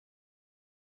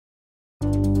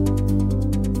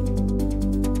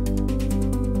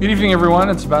Good evening, everyone.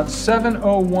 It's about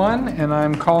 7:01, and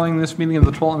I'm calling this meeting of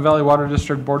the Tualatin Valley Water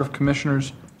District Board of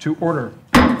Commissioners to order.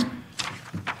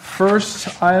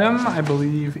 First item, I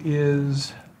believe,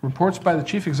 is reports by the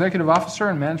Chief Executive Officer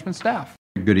and management staff.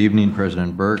 Good evening,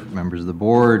 President Burke, members of the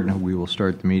board. We will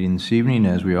start the meeting this evening,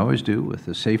 as we always do, with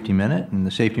the Safety Minute. And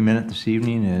the Safety Minute this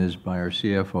evening is by our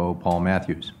CFO, Paul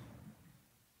Matthews.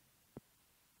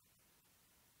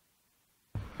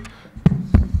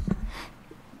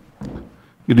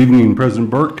 Good evening, President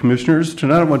Burke, Commissioners.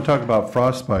 Tonight I want to talk about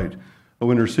frostbite, a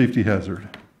winter safety hazard.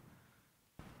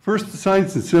 First, the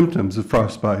signs and symptoms of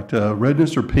frostbite.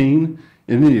 Redness or pain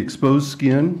in any exposed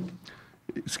skin.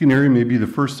 Skin area may be the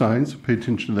first sign, so pay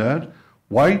attention to that.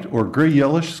 White or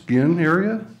gray-yellowish skin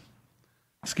area.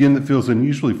 Skin that feels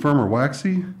unusually firm or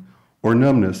waxy, or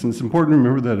numbness. And it's important to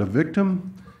remember that a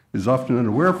victim is often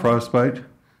unaware of frostbite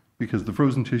because the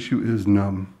frozen tissue is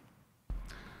numb.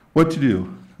 What to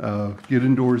do? Get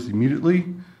indoors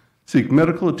immediately, seek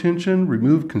medical attention,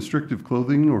 remove constrictive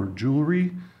clothing or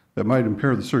jewelry that might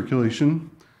impair the circulation,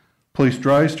 place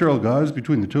dry, sterile gauze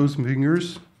between the toes and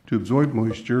fingers to absorb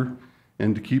moisture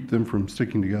and to keep them from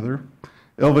sticking together,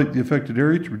 elevate the affected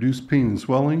area to reduce pain and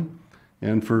swelling,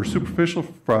 and for superficial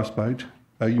frostbite,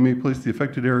 you may place the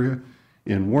affected area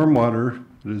in warm water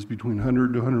that is between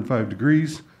 100 to 105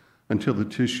 degrees until the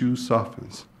tissue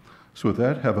softens. So with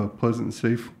that, have a pleasant and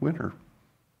safe winter.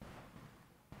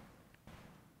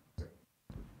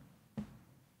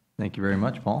 Thank you very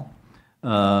much, Paul.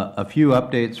 A few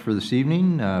updates for this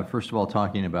evening. First of all,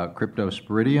 talking about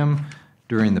cryptosporidium.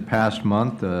 During the past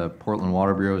month, the Portland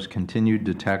Water Bureau has continued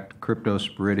to detect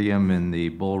cryptosporidium in the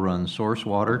Bull Run source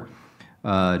water.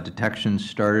 Detections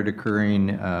started occurring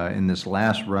in this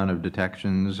last run of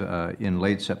detections in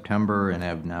late September and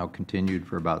have now continued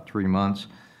for about 3 months.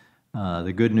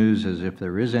 The good news is, if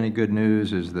there is any good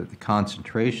news, is that the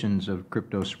concentrations of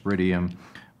cryptosporidium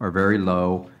are very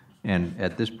low. And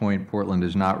at this point, Portland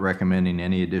is not recommending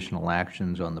any additional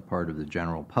actions on the part of the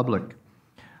general public.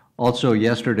 Also,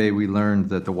 yesterday we learned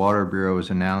that the Water Bureau has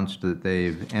announced that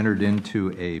they've entered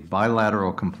into a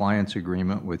bilateral compliance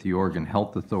agreement with the Oregon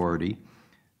Health Authority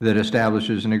that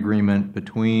establishes an agreement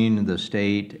between the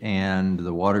state and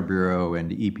the Water Bureau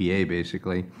and EPA,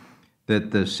 basically,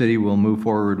 that the city will move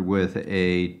forward with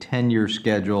a 10-year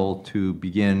schedule to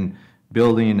begin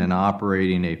building and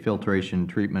operating a filtration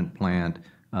treatment plant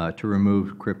to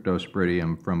remove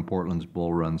cryptosporidium from Portland's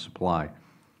Bull Run supply.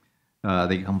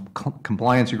 The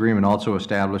compliance agreement also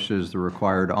establishes the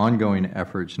required ongoing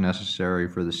efforts necessary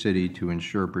for the city to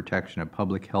ensure protection of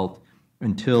public health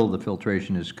until the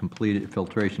filtration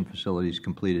facility is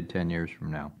completed 10 years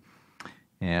from now.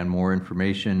 And more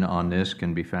information on this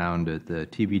can be found at the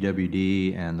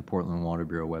TVWD and the Portland Water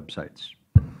Bureau websites.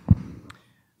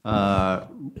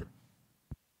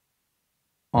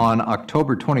 On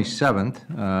October 27th,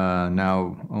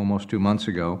 now almost 2 months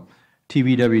ago,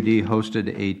 TVWD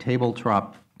hosted a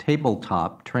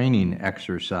tabletop training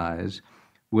exercise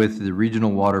with the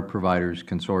Regional Water Providers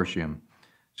Consortium.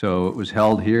 So it was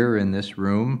held here in this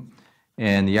room,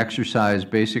 and the exercise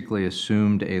basically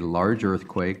assumed a large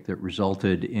earthquake that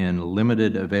resulted in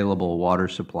limited available water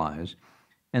supplies.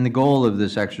 And the goal of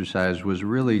this exercise was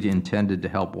really intended to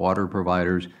help water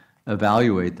providers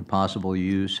evaluate the possible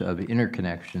use of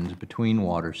interconnections between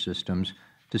water systems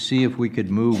to see if we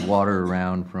could move water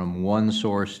around from one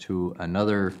source to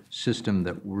another system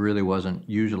that really wasn't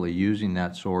usually using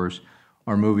that source,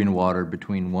 or moving water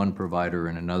between one provider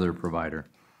and another provider.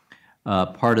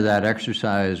 Part of that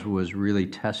exercise was really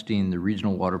testing the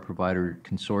Regional Water Provider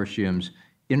Consortium's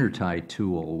InterTie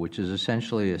tool, which is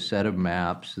essentially a set of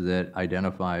maps that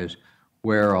identifies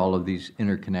where all of these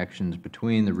interconnections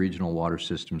between the regional water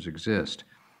systems exist.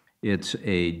 It's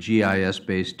a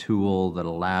GIS-based tool that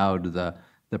allowed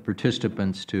the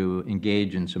participants to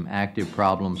engage in some active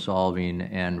problem solving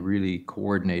and really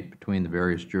coordinate between the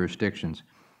various jurisdictions.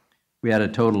 We had a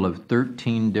total of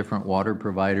 13 different water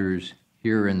providers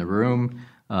here in the room.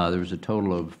 There was a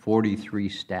total of 43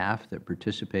 staff that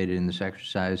participated in this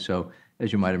exercise. So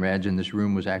as you might imagine, this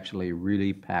room was actually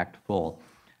really packed full.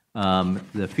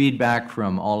 The feedback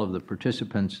from all of the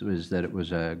participants was that it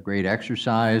was a great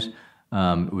exercise,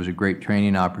 it was a great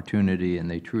training opportunity,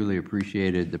 and they truly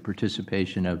appreciated the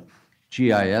participation of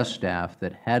GIS staff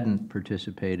that hadn't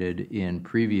participated in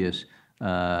previous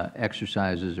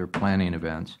exercises or planning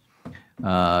events.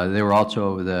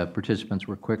 The participants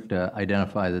were quick to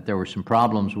identify that there were some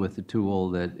problems with the tool,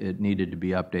 that it needed to be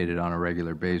updated on a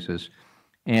regular basis.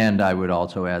 And I would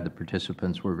also add the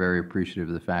participants were very appreciative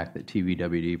of the fact that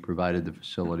TVWD provided the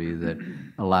facility that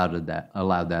allowed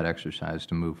that exercise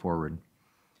to move forward.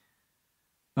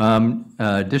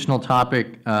 Additional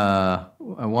topic, I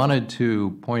wanted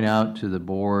to point out to the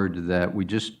board that we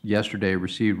just yesterday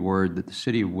received word that the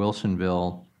city of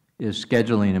Wilsonville is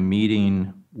scheduling a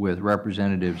meeting with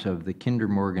representatives of the Kinder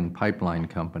Morgan Pipeline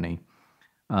Company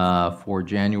for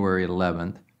January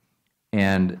 11th.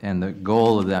 And the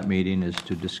goal of that meeting is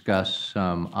to discuss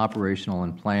some operational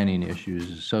and planning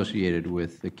issues associated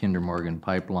with the Kinder Morgan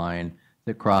pipeline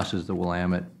that crosses the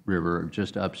Willamette River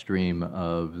just upstream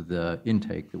of the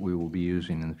intake that we will be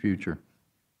using in the future.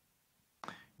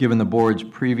 Given the board's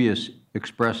previous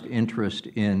expressed interest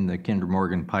in the Kinder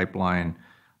Morgan pipeline,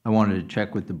 I wanted to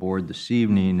check with the board this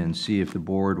evening and see if the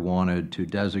board wanted to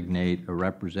designate a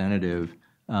representative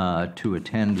to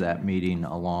attend that meeting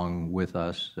along with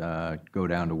us, go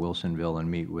down to Wilsonville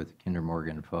and meet with Kinder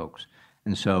Morgan folks.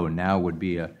 And so now would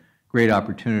be a great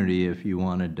opportunity if you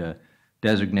wanted to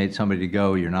designate somebody to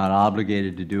go. You're not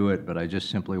obligated to do it, but I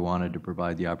just simply wanted to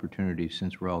provide the opportunity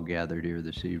since we're all gathered here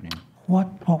this evening.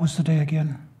 What was the day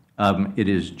again? It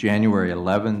is January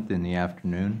 11th in the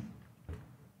afternoon.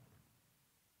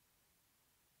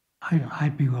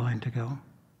 I'd be willing to go.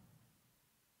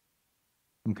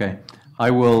 Okay. I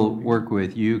will work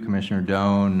with you, Commissioner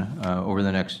Doan, over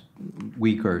the next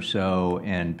week or so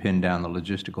and pin down the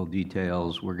logistical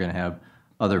details. We're going to have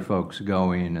other folks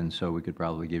going, and so we could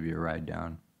probably give you a ride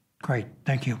down. Great,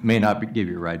 thank you. May not give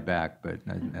you a ride back, but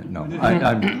no,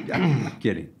 I'm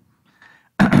kidding.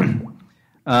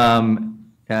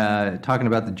 Talking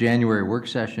about the January work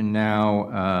session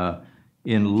now,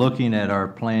 in looking at our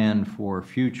plan for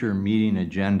future meeting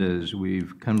agendas,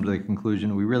 we've come to the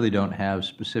conclusion we really don't have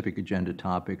specific agenda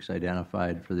topics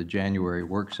identified for the January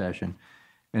work session.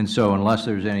 And so unless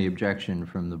there's any objection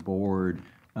from the board,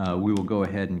 we will go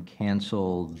ahead and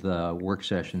cancel the work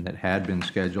session that had been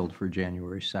scheduled for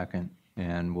January 2nd,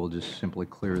 and we'll just simply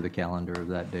clear the calendar of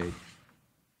that date.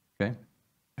 Okay?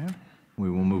 Yeah. We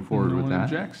will move forward with that.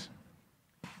 Objects?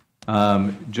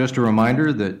 Just a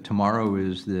reminder that tomorrow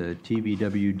is the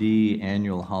TVWD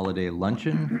annual holiday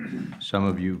luncheon. Some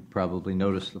of you probably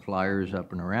noticed the flyers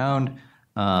up and around.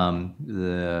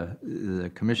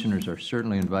 The commissioners are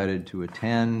certainly invited to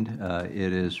attend.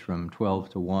 It is from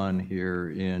 12 to 1 here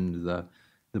in the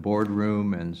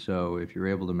boardroom, and so if you're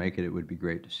able to make it, it would be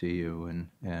great to see you,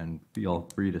 and feel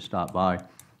free to stop by.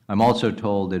 I'm also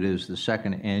told it is the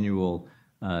second annual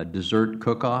dessert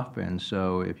cook-off, and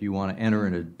so if you want to enter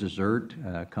in a dessert,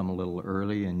 come a little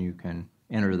early and you can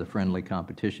enter the friendly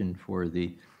competition for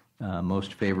the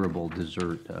most favorable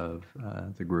dessert of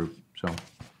the group. So,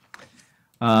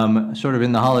 sort of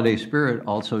in the holiday spirit,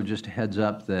 also just a heads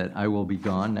up that I will be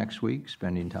gone next week,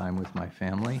 spending time with my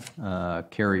family.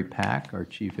 Carrie Pack, our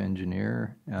chief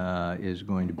engineer, is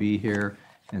going to be here,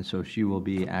 and so she will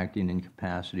be acting in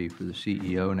capacity for the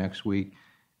CEO next week.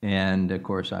 And of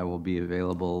course, I will be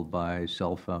available by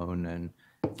cell phone and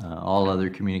all other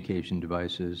communication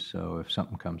devices. So if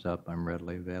something comes up, I'm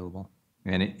readily available,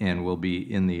 and will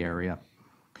be in the area.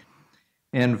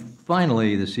 And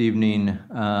finally, this evening,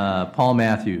 Paul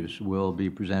Matthews will be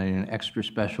presenting an extra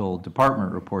special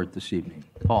department report this evening.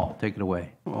 Paul, take it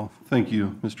away. Well, thank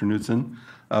you, Mr. Knudsen.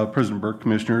 President Burke,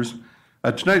 Commissioners.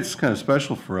 Tonight's kind of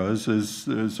special for us.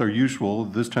 As our usual,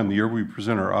 this time of the year, we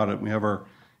present our audit. We have our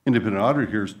independent auditor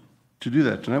here to do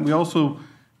that tonight. We also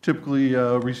typically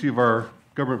receive our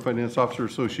Government Finance Officer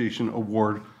Association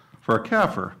Award for our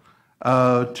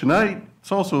CAFR. Tonight,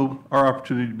 it's also our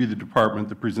opportunity to be the department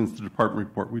that presents the department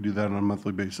report. We do that on a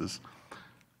monthly basis.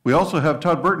 We also have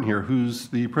Todd Burton here, who's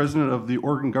the president of the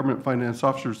Oregon Government Finance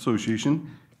Officers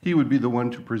Association. He would be the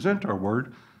one to present our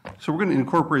award. So we're going to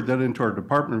incorporate that into our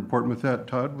department report. And with that,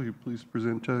 Todd, will you please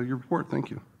present your report?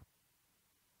 Thank you.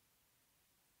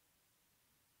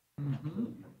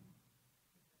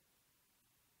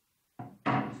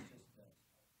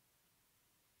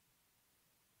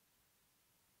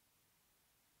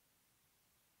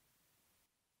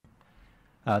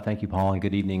 Thank you, Paul, and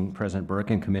good evening, President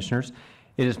Burke and Commissioners.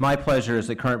 It is my pleasure as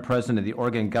the current president of the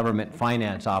Oregon Government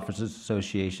Finance Officers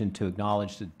Association to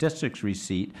acknowledge the district's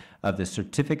receipt of the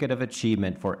Certificate of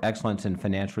Achievement for Excellence in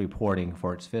Financial Reporting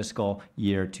for its fiscal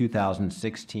year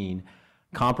 2016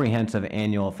 Comprehensive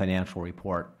Annual Financial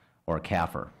Report, or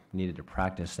CAFR. Needed to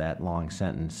practice that long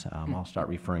sentence. I'll start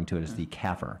referring to it as the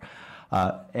CAFR.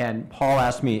 And Paul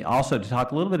asked me also to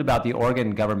talk a little bit about the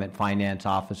Oregon Government Finance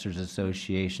Officers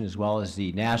Association, as well as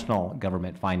the National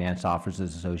Government Finance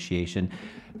Officers Association,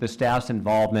 the staff's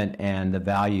involvement, and the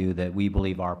value that we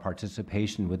believe our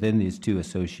participation within these two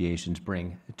associations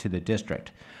bring to the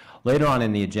district. Later on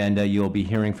in the agenda, you'll be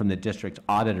hearing from the district's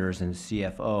auditors and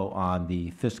CFO on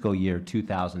the fiscal year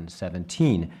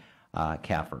 2017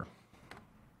 CAFR.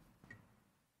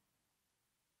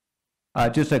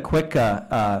 Just a quick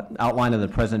outline of the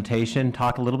presentation,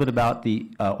 talk a little bit about the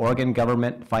Oregon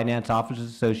Government Finance Officers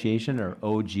Association, or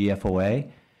OGFOA,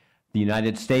 the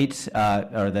United States,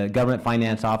 or the Government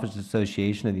Finance Officers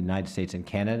Association of the United States and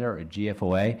Canada, or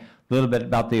GFOA, a little bit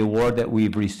about the award that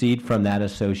we've received from that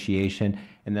association,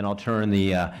 and then I'll turn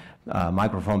the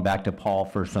microphone back to Paul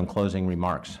for some closing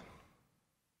remarks.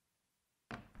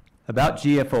 About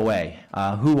GFOA,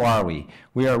 who are we?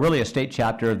 We are really a state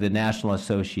chapter of the National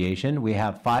Association. We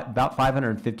have about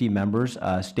 550 members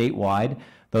statewide.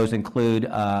 Those include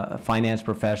finance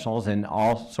professionals in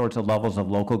all sorts of levels of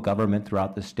local government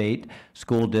throughout the state,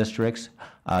 school districts,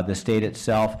 the state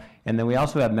itself, and then we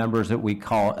also have members that we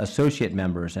call associate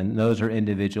members, and those are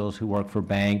individuals who work for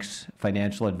banks,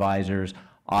 financial advisors,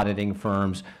 auditing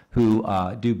firms who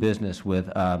do business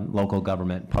with local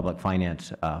government, public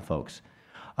finance folks.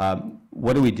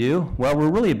 What do we do? Well, we're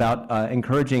really about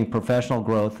encouraging professional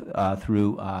growth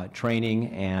through training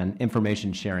and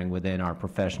information sharing within our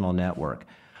professional network.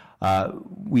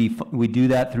 We do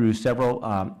that through several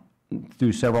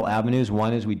avenues.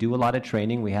 One is we do a lot of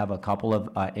training. We have a couple of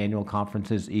annual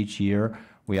conferences each year.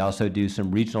 We also do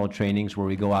some regional trainings where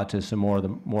we go out to some more of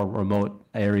the more remote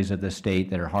areas of the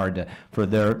state that are hard for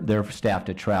their staff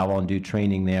to travel and do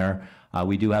training there.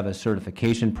 We do have a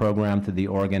certification program through the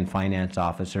Oregon Finance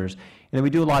Officers. And then we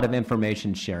do a lot of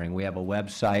information sharing. We have a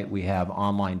website. We have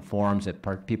online forums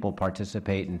that people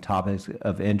participate in topics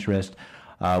of interest.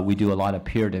 We do a lot of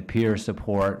peer-to-peer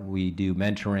support. We do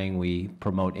mentoring. We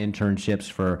promote internships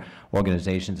for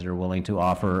organizations that are willing to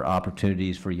offer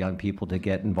opportunities for young people to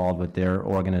get involved with their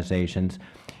organizations.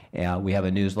 We have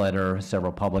a newsletter, some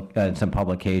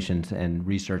publications, and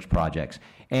research projects.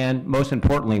 And most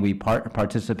importantly, we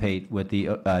participate with the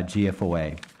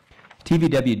GFOA.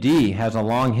 TVWD has a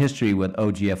long history with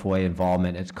OGFOA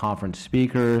involvement. It's conference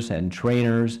speakers and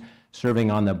trainers,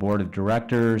 serving on the board of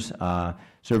directors,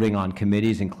 serving on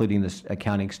committees, including the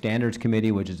Accounting Standards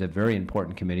Committee, which is a very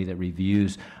important committee that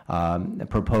reviews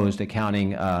proposed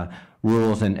accounting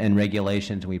rules and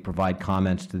regulations. We provide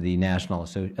comments to the national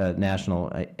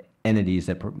entities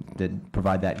that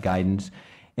provide that guidance,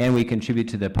 and we contribute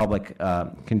to the public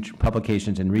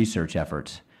publications and research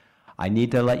efforts. I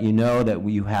need to let you know that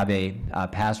you have a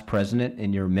past president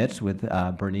in your midst with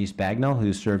Bernice Bagnall,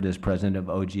 who served as president of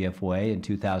OGFOA in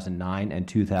 2009 and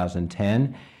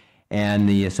 2010. And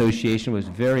the association was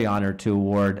very honored to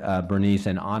award Bernice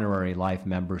an honorary life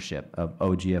membership of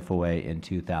OGFOA in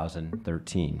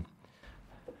 2013.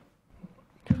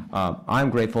 I'm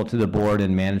grateful to the board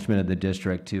and management of the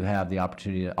district to have the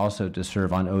opportunity also to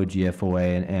serve on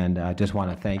OGFOA, and I just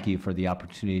want to thank you for the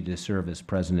opportunity to serve as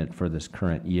president for this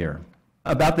current year.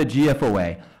 About the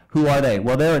GFOA, who are they?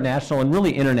 Well, they're a national and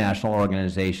really international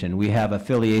organization. We have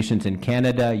affiliations in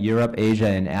Canada, Europe, Asia,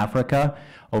 and Africa,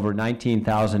 over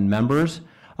 19,000 members.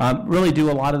 Really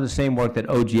do a lot of the same work that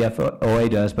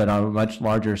OGFOA does, but on a much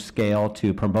larger scale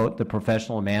to promote the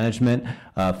professional management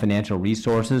of financial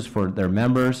resources for their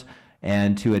members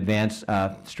and to advance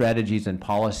strategies and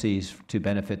policies to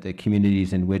benefit the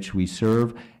communities in which we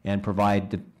serve and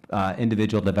provide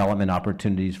individual development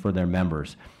opportunities for their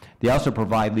members. They also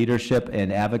provide leadership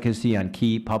and advocacy on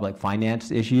key public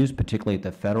finance issues, particularly at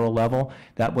the federal level.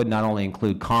 That would not only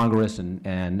include Congress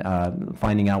and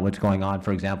finding out what's going on.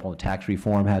 For example, tax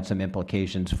reform had some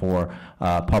implications for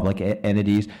public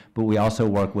entities, but we also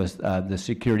work with the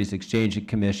Securities Exchange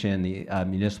Commission, the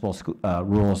Municipal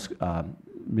Securities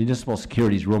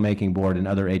Rulemaking Board, and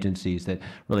other agencies that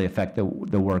really affect the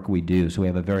work we do. So we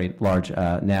have a very large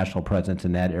national presence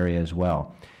in that area as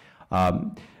well.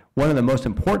 One of the most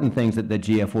important things that the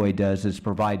GFOA does is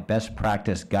provide best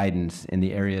practice guidance in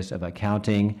the areas of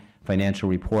accounting, financial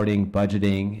reporting,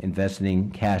 budgeting,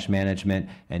 investing, cash management,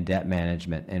 and debt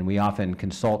management. And we often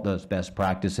consult those best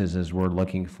practices as we're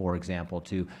looking, for example,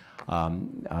 to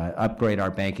upgrade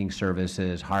our banking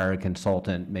services, hire a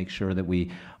consultant, make sure that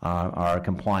we are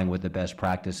complying with the best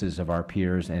practices of our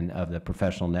peers and of the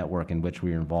professional network in which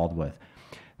we are involved with.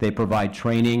 They provide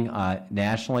training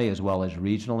nationally as well as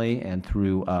regionally and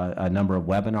through a number of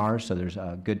webinars, so there's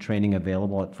good training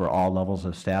available for all levels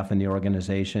of staff in the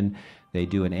organization. They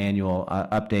do an annual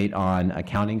update on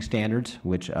accounting standards,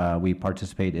 which we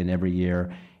participate in every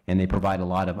year, and they provide a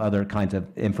lot of other kinds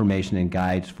of information and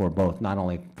guides for both not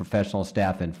only professional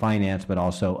staff in finance, but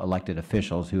also elected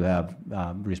officials who have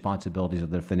responsibilities of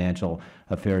the financial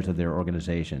affairs of their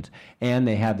organizations. And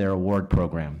they have their award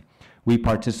program. We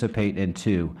participate in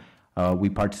two.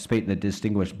 We participate in the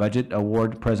Distinguished Budget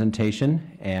Award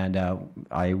presentation, and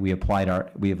we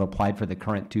have applied for the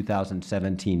current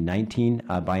 2017-19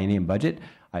 biennium budget.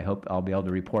 I hope I'll be able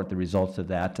to report the results of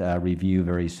that review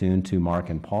very soon to Mark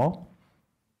and Paul.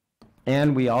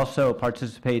 And we also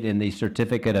participate in the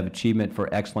Certificate of Achievement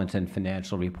for Excellence in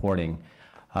Financial Reporting.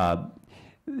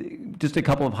 Just a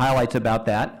couple of highlights about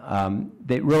that.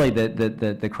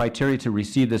 The criteria to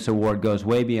receive this award goes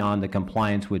way beyond the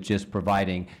compliance with just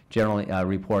providing generally a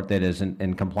report that is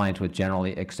in compliance with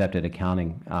generally accepted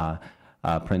accounting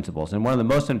principles. And one of the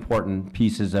most important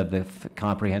pieces of the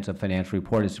comprehensive financial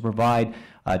report is to provide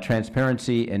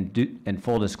transparency and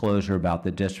full disclosure about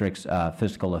the district's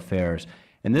fiscal affairs.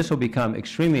 And this will become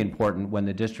extremely important when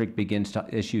the district begins to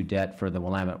issue debt for the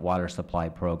Willamette Water Supply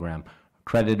Program.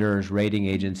 Creditors, rating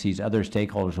agencies, other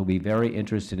stakeholders will be very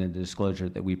interested in the disclosure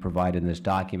that we provide in this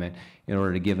document in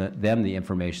order to give them the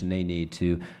information they need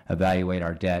to evaluate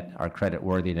our debt, our credit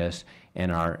worthiness,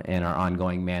 and our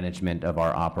ongoing management of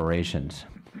our operations.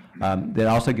 That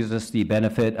also gives us the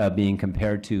benefit of being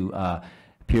compared to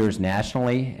peers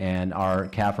nationally, and our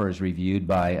CAFR is reviewed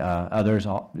by others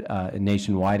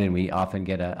nationwide, and we often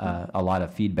get a lot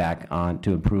of feedback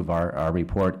to improve our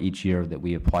report each year that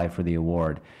we apply for the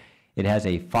award. It has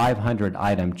a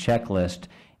 500-item checklist,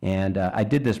 and I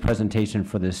did this presentation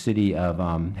for the city of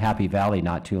Happy Valley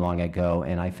not too long ago,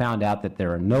 and I found out that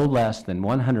there are no less than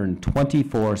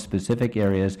 124 specific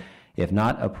areas, if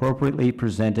not appropriately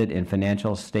presented in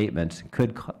financial statements,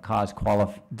 could cause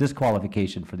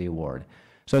disqualification for the award.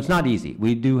 So it's not easy.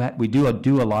 We do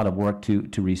a lot of work to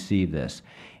receive this.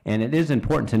 And it is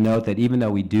important to note that even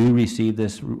though we do receive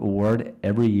this award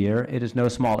every year, it is no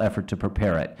small effort to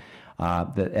prepare it.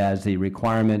 As the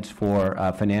requirements for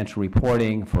financial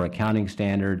reporting, for accounting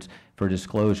standards, for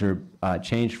disclosure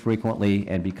change frequently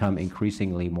and become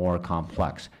increasingly more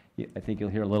complex. I think you'll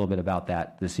hear a little bit about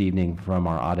that this evening from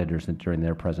our auditors during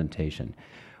their presentation.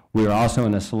 We are also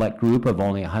in a select group of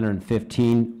only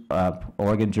 115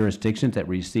 Oregon jurisdictions that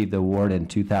received the award in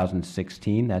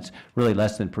 2016. That's really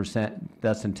less than 10%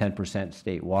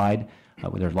 statewide.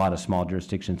 There's a lot of small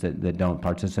jurisdictions that don't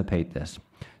participate this.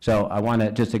 So I want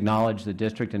to just acknowledge the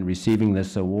district in receiving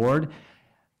this award.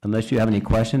 Unless you have any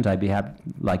questions, I'd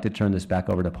like to turn this back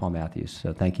over to Paul Matthews.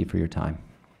 So thank you for your time.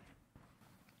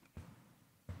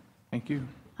 Thank you.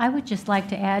 I would just like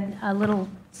to add a little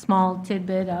small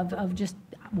tidbit of just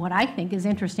what I think is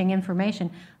interesting information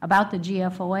about the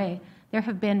GFOA. There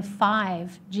have been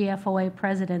 5 GFOA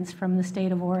presidents from the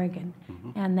state of Oregon,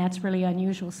 and that's really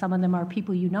unusual. Some of them are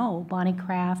people you know, Bonnie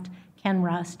Kraft, Ken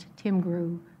Rust, Tim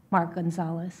Grew, Mark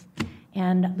Gonzalez,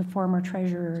 and the former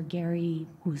treasurer, Gary,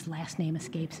 whose last name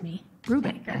escapes me,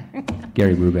 Brubaker.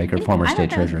 Gary Brubaker, Anyway, former I thought state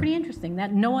that treasurer. was pretty interesting,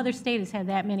 that no other state has had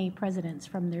that many presidents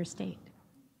from their state.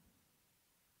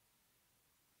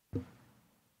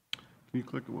 Can you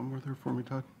click it one more there for me,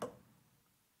 Todd?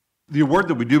 The award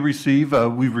that we do receive,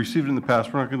 we've received in the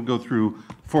past. We're not going to go through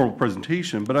formal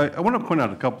presentation, but I want to point out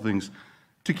a couple things.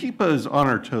 To keep us on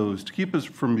our toes, to keep us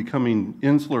from becoming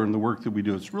insular in the work that we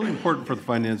do, it's really important for the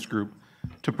finance group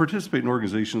to participate in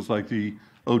organizations like the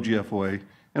OGFOA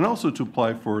and also to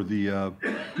apply for the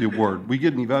award. We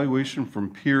get an evaluation from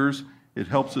peers. It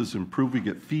helps us improve. We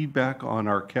get feedback on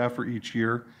our CAFR each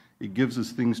year. It gives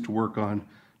us things to work on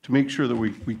to make sure that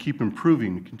we keep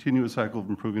improving, a continuous cycle of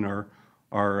improving our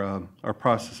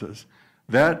processes.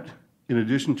 That, in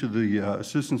addition to the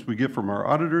assistance we get from our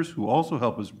auditors, who also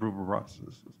help us improve our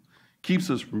processes, keeps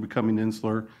us from becoming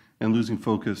insular and losing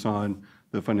focus on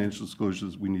the financial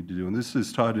disclosures we need to do. And this,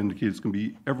 as Todd indicated, is going to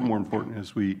be ever more important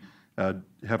as we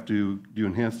have to do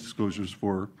enhanced disclosures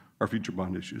for our future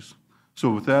bond issues. So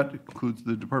with that, it concludes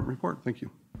the department report. Thank you.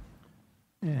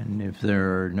 And if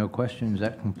there are no questions,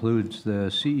 that concludes the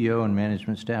CEO and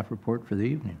management staff report for the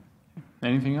evening.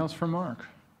 Anything else from Mark?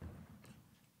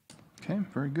 Okay,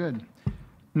 very good.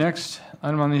 Next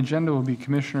item on the agenda will be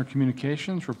Commissioner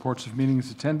Communications, reports of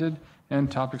meetings attended,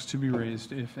 and topics to be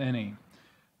raised, if any.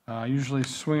 I usually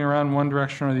swing around one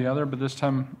direction or the other, but this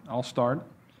time I'll start.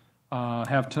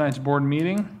 Have tonight's board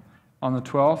meeting. On the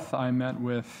 12th, I met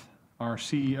with our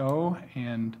CEO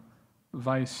and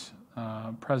Vice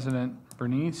President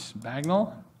Bernice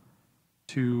Bagnall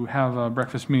to have a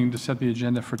breakfast meeting to set the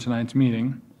agenda for tonight's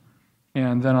meeting.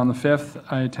 And then on the 5th,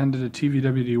 I attended a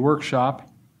TVWD workshop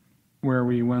where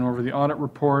we went over the audit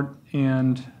report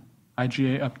and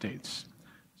IGA updates.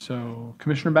 So,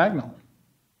 Commissioner Bagnall.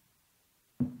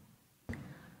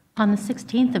 On the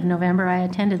 16th of November, I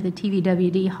attended the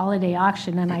TVWD holiday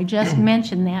auction, and I just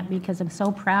mentioned that because I'm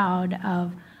so proud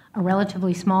of a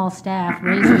relatively small staff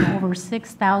raising over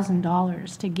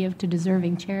 $6,000 to give to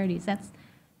deserving charities. That's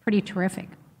pretty terrific.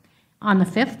 On the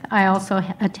 5th, I also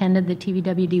attended the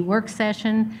TVWD work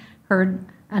session, heard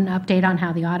an update on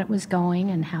how the audit was going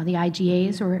and how the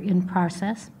IGAs were in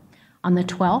process. On the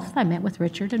 12th, I met with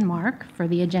Richard and Mark for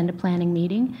the agenda planning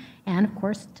meeting and, of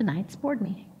course, tonight's board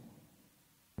meeting.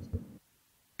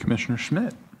 Commissioner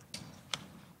Schmidt.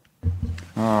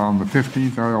 On the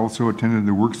 15th, I also attended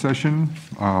the work session,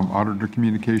 auditor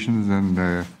communications and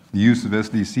the use of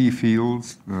SDC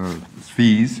fields,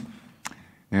 fees,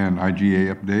 and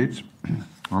IGA updates.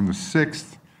 On the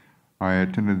 6th, I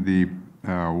attended the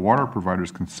Water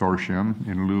Providers Consortium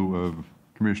in lieu of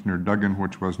Commissioner Duggan,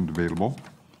 which wasn't available.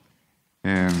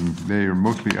 And they are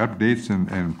mostly updates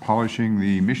and polishing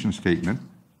the mission statement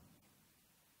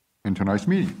in tonight's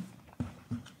meeting.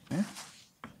 Okay.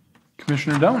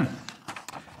 Commissioner Doan.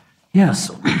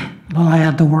 Yes, well, I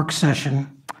had the work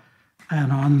session,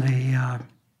 and on the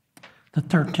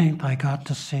 13th, I got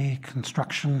to see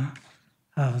construction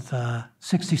of the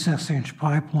 66-inch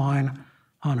pipeline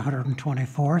on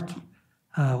 124th. It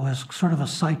was sort of a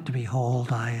sight to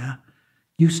behold. I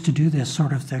used to do this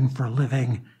sort of thing for a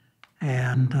living,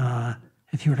 and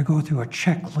if you were to go through a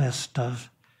checklist of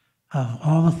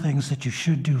all the things that you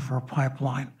should do for a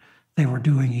pipeline, they were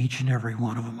doing each and every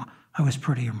one of them. I was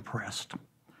pretty impressed.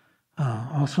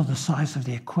 Also, the size of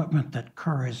the equipment that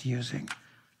Kerr is using.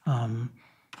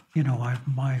 You know,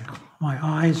 my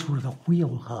eyes were the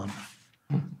wheel hub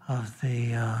of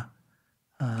the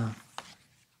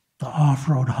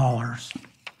off-road haulers.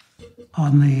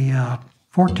 On the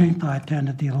 14th, I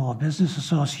attended the Aloha Business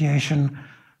Association,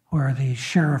 where the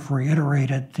sheriff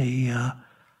reiterated the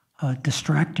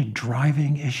distracted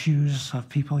driving issues of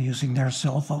people using their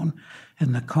cell phone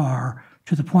in the car,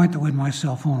 to the point that when my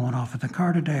cell phone went off in the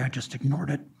car today, I just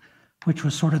ignored it, which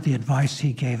was sort of the advice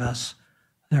he gave us.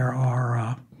 There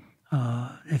are,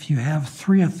 if you have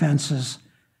 3 offenses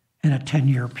in a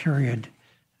 10-year period,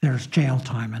 there's jail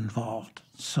time involved.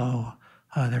 So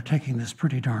they're taking this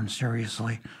pretty darn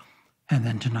seriously. And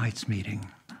then tonight's meeting.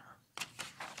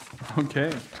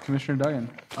 Okay, Commissioner Duggan.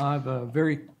 I have a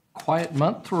very quiet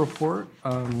month to report.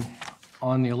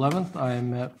 On the 11th, I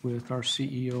met with our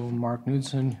CEO, Mark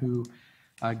Knudsen, who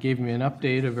gave me an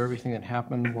update of everything that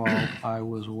happened while I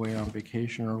was away on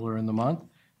vacation earlier in the month,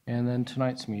 and then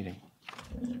tonight's meeting.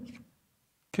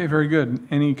 Okay, very good.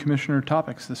 Any commissioner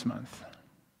topics this month?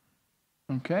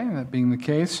 Okay, that being the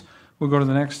case, we'll go to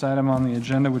the next item on the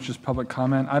agenda, which is public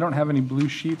comment. I don't have any blue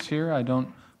sheets here. I don't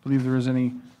believe there is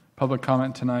any public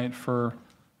comment tonight for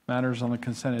matters on the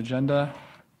consent agenda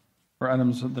or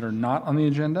items that are not on the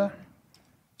agenda.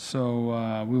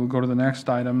 So we will go to the next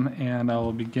item, and I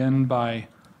will begin by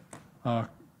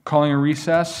calling a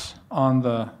recess on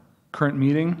the current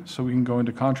meeting so we can go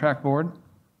into contract board.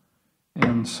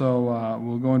 And so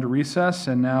we'll go into recess,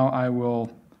 and now I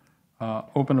will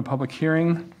open a public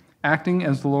hearing acting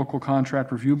as the local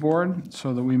contract review board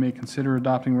so that we may consider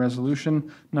adopting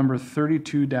resolution number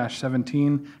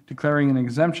 32-17, declaring an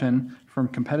exemption from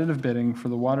competitive bidding for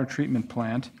the water treatment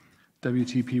plant,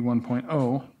 WTP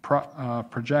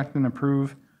 1.0, project and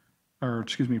approve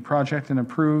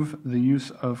the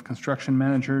use of construction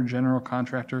manager general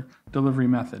contractor delivery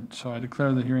method. So I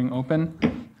declare the hearing open,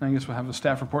 and I guess we'll have the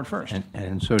staff report first.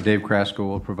 And so Dave Krasko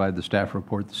will provide the staff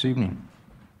report this evening.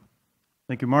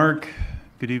 Thank you, Mark.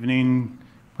 Good evening,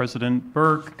 President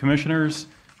Burke, commissioners.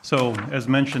 So as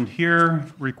mentioned here,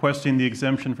 requesting the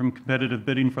exemption from competitive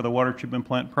bidding for the water treatment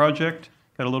plant project.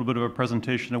 Got a little bit of a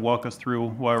presentation to walk us through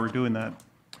why we're doing that.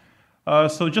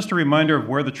 So just a reminder of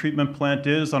where the treatment plant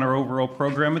is on our overall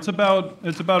program. It's about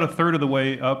a third of the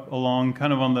way up along,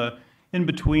 kind of on the in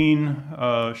between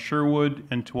Sherwood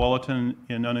and Tualatin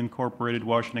in unincorporated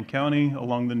Washington County,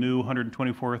 along the new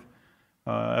 124th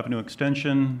Avenue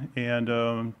extension and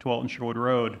Tualatin Sherwood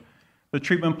Road. The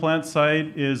treatment plant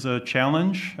site is a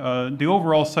challenge. The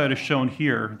overall site is shown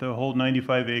here, the whole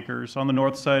 95 acres. On the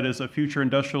north side is a future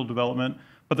industrial development,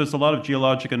 but there's a lot of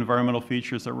geologic and environmental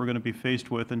features that we're going to be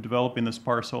faced with in developing this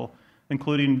parcel,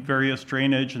 including various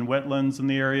drainage and wetlands in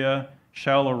the area,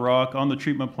 shallow rock on the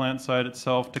treatment plant site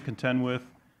itself to contend with,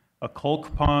 a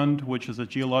Kulk pond, which is a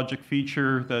geologic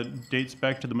feature that dates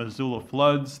back to the Missoula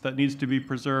floods that needs to be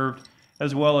preserved,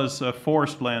 as well as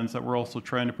forest lands that we're also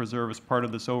trying to preserve as part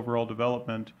of this overall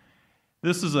development.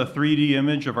 This is a 3D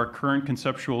image of our current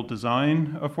conceptual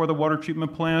design for the water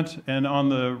treatment plant, and on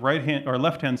the right-hand or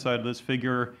left-hand side of this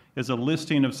figure is a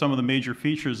listing of some of the major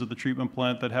features of the treatment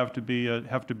plant that have to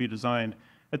be designed.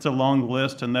 It's a long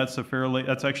list, and that's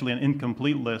actually an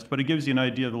incomplete list, but it gives you an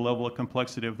idea of the level of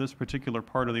complexity of this particular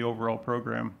part of the overall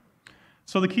program.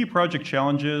 So the key project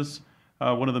challenges.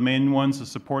 One of the main ones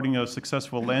is supporting a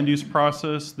successful land use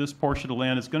process. This portion of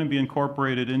land is going to be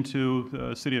incorporated into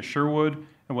the city of Sherwood,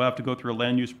 and we'll have to go through a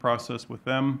land use process with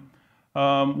them.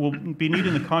 We'll be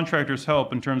needing the contractor's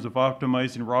help in terms of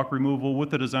optimizing rock removal with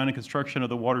the design and construction of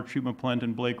the water treatment plant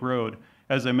in Blake Road.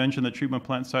 As I mentioned, the treatment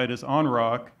plant site is on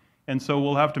rock, And so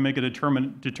we'll have to make a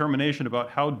determination about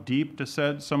how deep to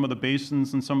set some of the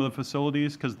basins and some of the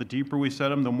facilities, because the deeper we set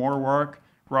them, the more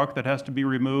rock that has to be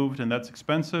removed, and that's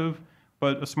expensive.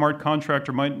 But a smart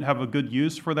contractor might have a good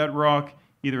use for that rock,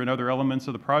 either in other elements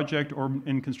of the project or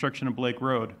in construction of Blake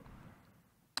Road.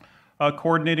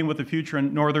 Coordinating with the future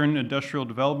in northern industrial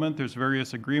development, there's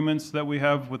various agreements that we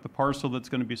have with the parcel that's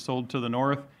going to be sold to the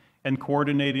north, and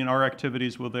coordinating our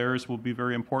activities with theirs will be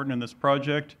very important in this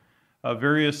project.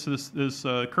 This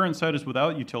current site is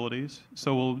without utilities,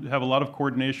 so we'll have a lot of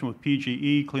coordination with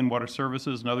PGE, Clean Water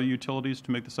Services, and other utilities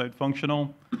to make the site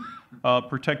functional.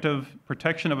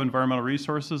 Protection of environmental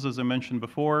resources, as I mentioned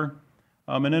before,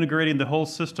 and integrating the whole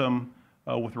system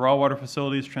with raw water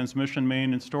facilities, transmission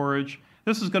main, and storage.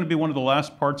 This is going to be one of the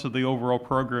last parts of the overall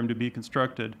program to be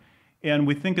constructed. And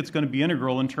we think it's going to be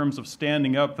integral in terms of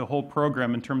standing up the whole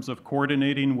program, in terms of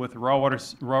coordinating with raw water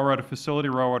facility,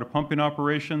 raw water pumping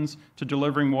operations, to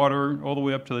delivering water all the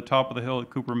way up to the top of the hill at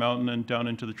Cooper Mountain and down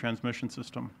into the transmission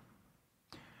system.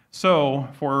 So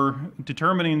for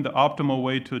determining the optimal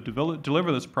way to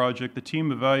deliver this project, the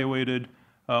team evaluated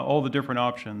all the different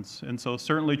options. And so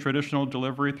certainly traditional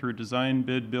delivery through design,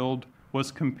 bid, build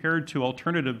was compared to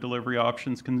alternative delivery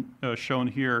options shown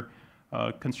here.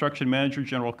 Construction manager,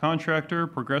 general contractor,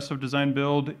 progressive design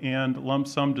build, and lump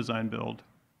sum design build.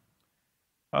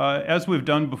 As we've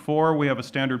done before, we have a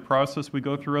standard process we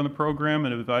go through on the program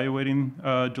in evaluating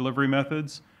delivery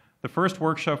methods. The first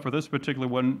workshop for this particular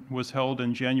one was held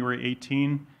in January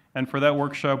 18, and for that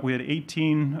workshop we had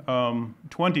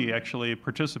 20 actually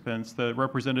participants, the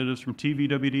representatives from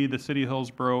TVWD, the City of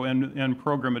Hillsborough, and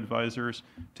program advisors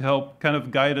to help kind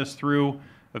of guide us through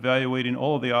evaluating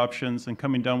all of the options and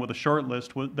coming down with a short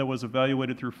list that was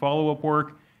evaluated through follow-up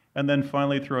work, and then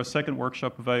finally through a second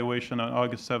workshop evaluation on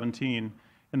August 17.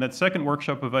 And that second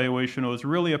workshop evaluation was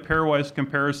really a pairwise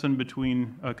comparison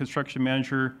between construction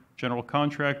manager, general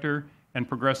contractor, and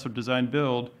progressive design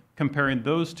build, comparing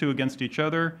those two against each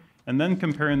other, and then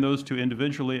comparing those two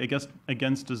individually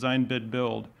against design bid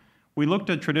build. We looked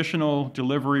at traditional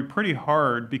delivery pretty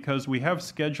hard because we have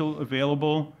schedule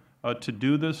available to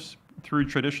do this through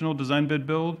traditional design bid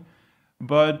build,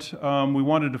 but we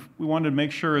wanted to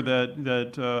make sure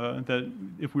that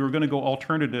if we were going to go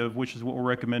alternative, which is what we're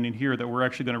recommending here, that we're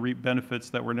actually going to reap benefits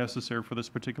that were necessary for this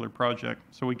particular project.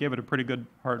 So we gave it a pretty good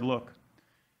hard look.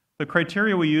 The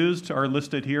criteria we used are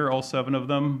listed here, all 7 of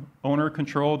them. Owner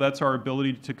control, that's our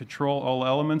ability to control all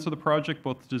elements of the project,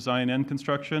 both design and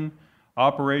construction.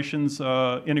 Operations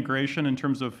integration in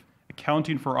terms of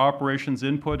accounting for operations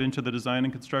input into the design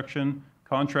and construction,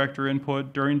 contractor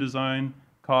input during design,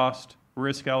 cost,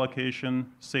 risk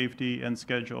allocation, safety, and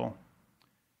schedule.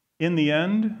 In the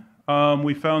end,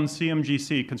 we found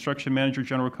CMGC, Construction Manager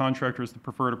General Contractor, as the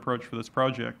preferred approach for this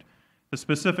project. The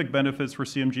specific benefits for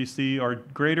CMGC are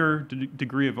greater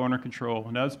degree of owner control,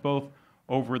 and that's both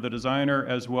over the designer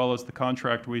as well as the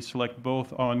contractor. We select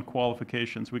both on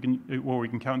qualifications. We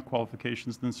can count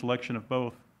qualifications and then selection of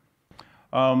both.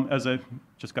 As I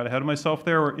just got ahead of myself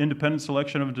there, or independent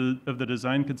selection of the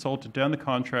design consultant and the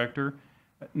contractor.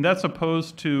 And that's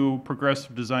opposed to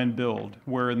progressive design build,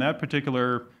 where in that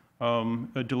particular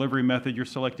delivery method, you're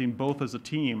selecting both as a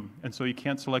team, and so you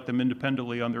can't select them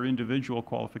independently on their individual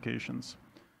qualifications.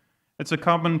 It's a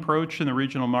common approach in the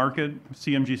regional market.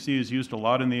 CMGC is used a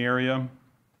lot in the area.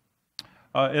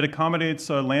 It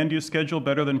accommodates a land use schedule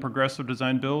better than progressive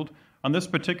design build. On this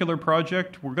particular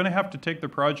project, we're going to have to take the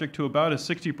project to about a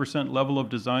 60% level of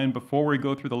design before we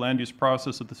go through the land use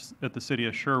process at the city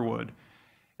of Sherwood.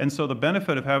 And so the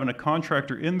benefit of having a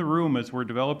contractor in the room as we're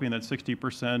developing that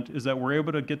 60% is that we're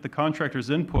able to get the contractor's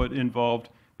input involved,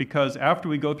 because after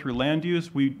we go through land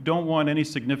use, we don't want any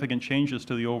significant changes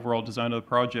to the overall design of the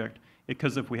project.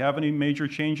 Because if we have any major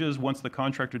changes, once the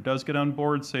contractor does get on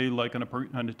board, say like on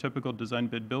a typical design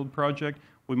bid build project,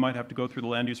 we might have to go through the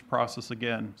land use process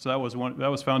again. So that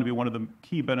was found to be one of the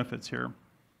key benefits here.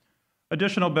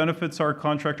 Additional benefits are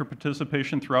contractor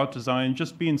participation throughout design,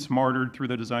 just being smarter through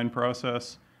the design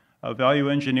process. Value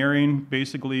engineering,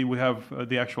 basically we have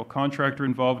the actual contractor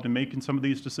involved in making some of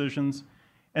these decisions.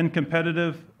 And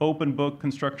competitive open book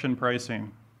construction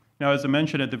pricing. Now, as I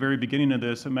mentioned at the very beginning of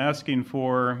this, I'm asking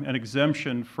for an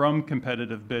exemption from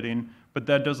competitive bidding, but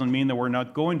that doesn't mean that we're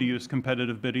not going to use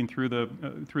competitive bidding through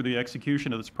the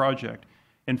execution of this project.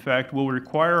 In fact, we'll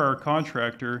require our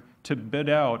contractor to bid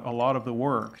out a lot of the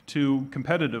work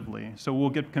competitively. So we'll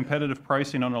get competitive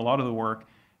pricing on a lot of the work.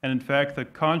 And in fact,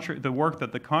 the work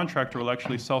that the contractor will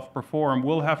actually self-perform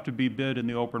will have to be bid in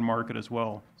the open market as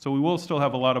well. So we will still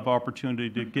have a lot of opportunity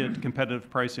to get competitive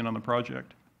pricing on the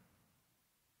project.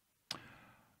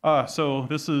 So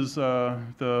this is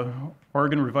the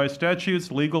Oregon Revised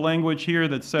Statutes, legal language here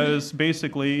that says,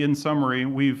 basically, in summary,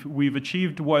 we've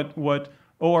achieved what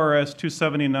ORS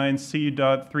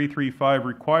 279C.335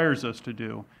 requires us to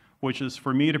do, which is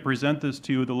for me to present this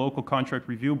to the local contract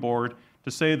review board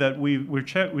to say that we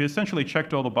essentially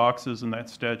checked all the boxes in that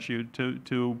statute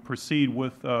to proceed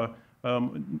with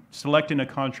selecting a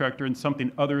contractor in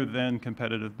something other than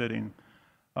competitive bidding.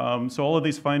 So all of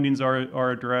these findings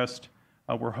are addressed.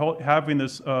 We're having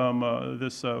this open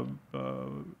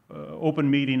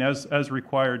meeting as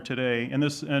required today,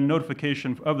 and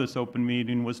notification of this open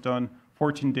meeting was done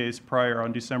 14 days prior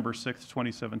on December 6,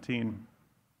 2017.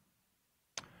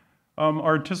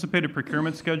 Our anticipated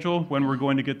procurement schedule, when we're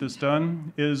going to get this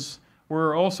done, is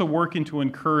we're also working to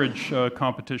encourage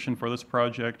competition for this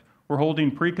project. We're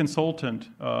holding pre-consultant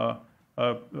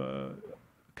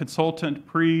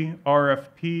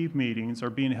pre-RFP meetings are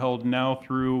being held now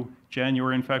through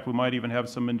January. In fact, we might even have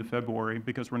some into February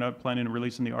because we're not planning on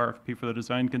releasing the RFP for the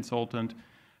design consultant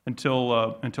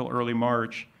until early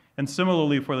March. And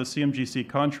similarly for the CMGC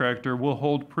contractor, we'll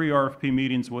hold pre-RFP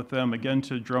meetings with them, again,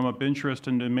 to drum up interest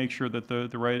and to make sure that the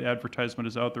right advertisement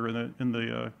is out there in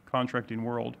the contracting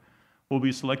world. We'll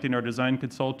be selecting our design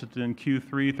consultant in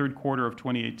Q3, third quarter of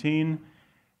 2018.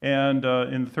 And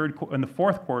in the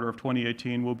fourth quarter of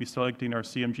 2018, we'll be selecting our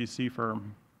CMGC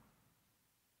firm.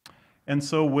 And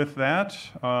so with that,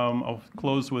 I'll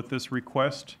close with this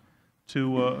request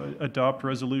to adopt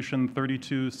Resolution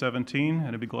 3217, and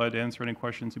I'd be glad to answer any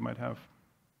questions you might have.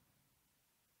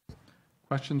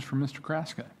 Questions for Mr.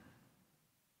 Kraska?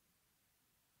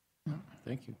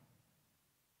 Thank you.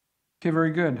 Okay,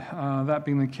 very good. That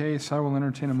being the case, I will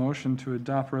entertain a motion to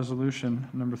adopt Resolution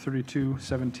number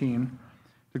 3217,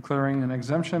 declaring an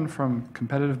exemption from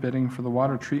competitive bidding for the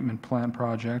water treatment plant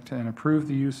project and approve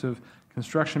the use of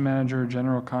construction manager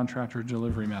general contractor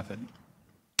delivery method.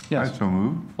 Yes. I so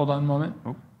move. Hold on a moment.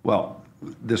 Well,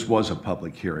 this was a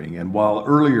public hearing, and while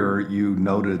earlier you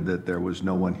noted that there was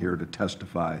no one here to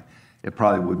testify, it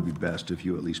probably would be best if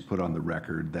you at least put on the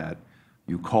record that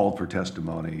you called for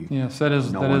testimony. Yes, that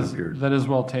is appeared.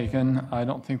 well taken. I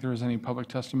don't think there is any public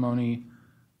testimony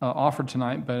offered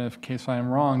tonight, but in case I am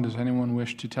wrong, does anyone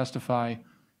wish to testify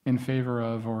in favor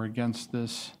of or against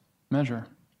this measure?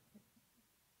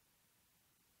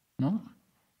 No?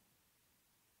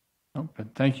 No, but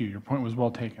thank you. Your point was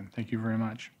well taken. Thank you very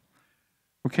much.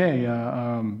 Okay,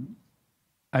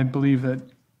 I believe that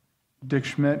Dick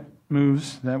Schmidt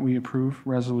moves that we approve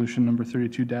Resolution number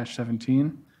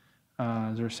 32-17.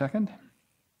 Is there a second?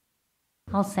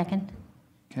 I'll second.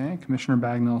 Okay, Commissioner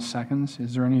Bagnell seconds.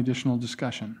 Is there any additional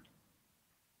discussion?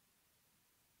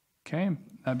 Okay,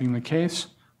 that being the case,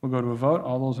 we'll go to a vote.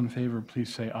 All those in favor,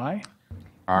 please say aye.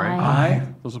 Aye.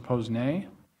 Those opposed, nay.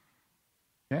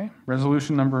 Okay,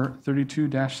 resolution number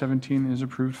 32-17 is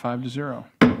approved 5-0.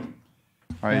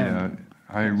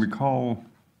 I recall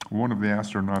one of the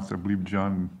astronauts, I believe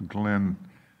John Glenn,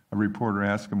 a reporter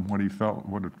asked him what it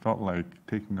felt like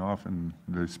taking off in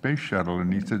the space shuttle,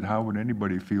 and he said, "How would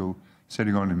anybody feel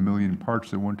sitting on 1,000,000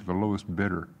 parts that went to the lowest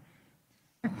bidder?"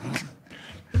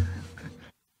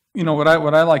 You know, what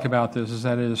I like about this is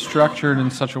that it is structured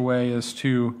in such a way as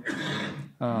to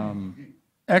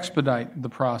expedite the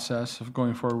process of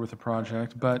going forward with the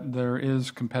project, but there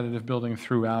is competitive building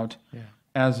throughout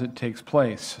as it takes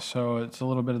place. So it's a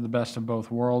little bit of the best of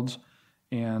both worlds,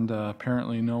 and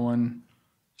apparently no one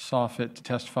saw fit to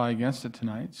testify against it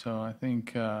tonight. So I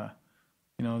think,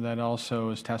 that also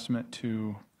is testament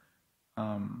to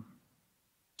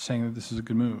saying that this is a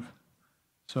good move.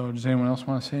 So does anyone else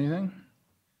want to say anything?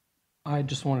 I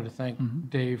just wanted to thank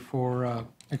Dave for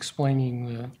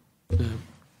explaining the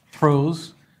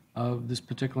pros of this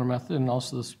particular method and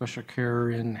also the special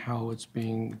care in how it's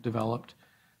being developed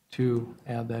to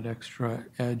add that extra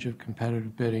edge of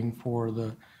competitive bidding for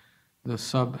the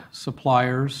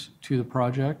sub-suppliers to the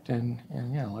project. And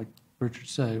yeah, like Richard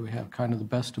said, we have kind of the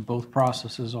best of both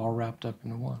processes all wrapped up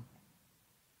into one.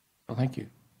 So thank you.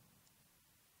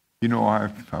 You know, I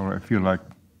feel like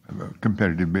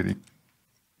competitive bidding.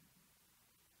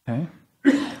 Okay.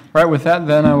 All right, with that,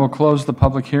 then I will close the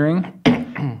public hearing.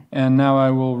 And now I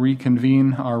will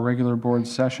reconvene our regular board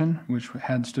session, which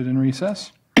had stood in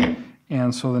recess.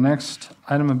 And so the next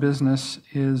item of business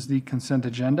is the consent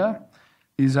agenda.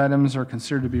 These items are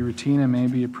considered to be routine and may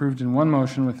be approved in one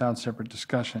motion without separate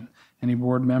discussion. Any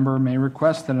board member may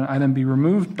request that an item be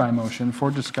removed by motion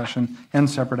for discussion and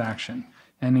separate action.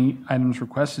 Any items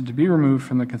requested to be removed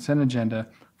from the consent agenda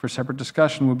for separate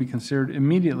discussion will be considered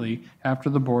immediately after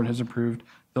the board has approved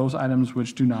those items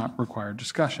which do not require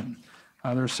discussion.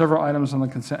 There are several items on the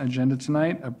consent agenda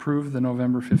tonight. Approve the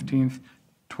November 15th,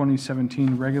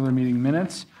 2017 regular meeting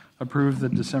minutes, approve the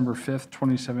December 5th,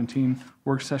 2017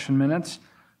 work session minutes,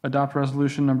 adopt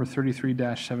resolution number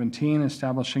 33-17,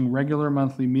 establishing regular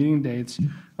monthly meeting dates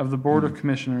of the Board of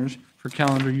Commissioners for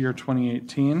calendar year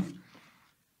 2018,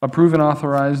 approve and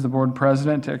authorize the board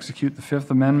president to execute the Fifth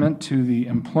Amendment to the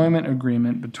employment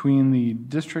agreement between the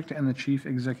district and the chief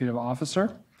executive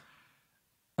officer,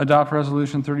 adopt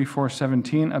resolution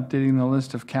 34-17, updating the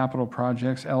list of capital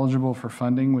projects eligible for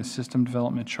funding with system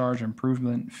development charge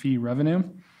improvement fee revenue,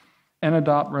 and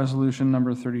adopt resolution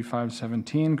number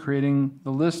 35-17, creating the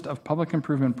list of public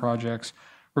improvement projects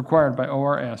required by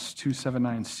ORS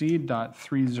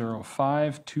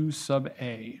 279C.305 2 sub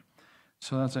A.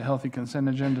 So that's a healthy consent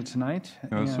agenda tonight.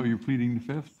 So you're pleading the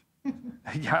fifth?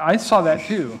 Yeah, I saw that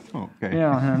too. Okay.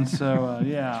 Yeah, and so,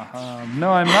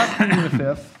 no, I'm not pleading the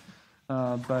fifth,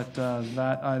 but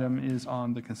that item is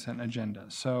on the consent agenda.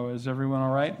 So is everyone all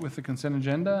right with the consent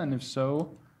agenda? And if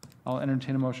so, I'll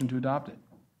entertain a motion to adopt it.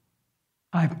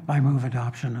 I move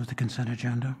adoption of the consent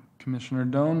agenda. Commissioner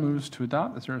Doan moves to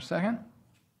adopt. Is there a second?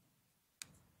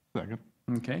 Second.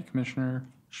 Okay, Commissioner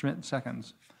Schmidt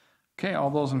seconds. Okay, all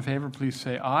those in favor, please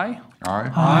say aye.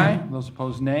 Aye. Aye. Those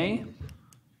opposed, nay.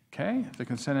 Okay, the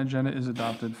consent agenda is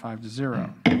adopted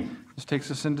 5-0. This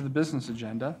takes us into the business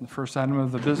agenda. The first item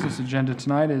of the business agenda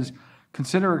tonight is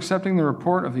consider accepting the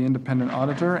report of the independent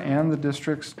auditor and the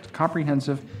district's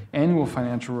comprehensive annual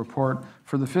financial report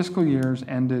for the fiscal years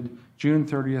ended June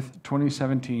 30th,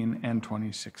 2017 and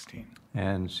 2016.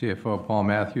 And CFO Paul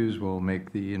Matthews will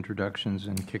make the introductions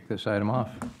and kick this item off.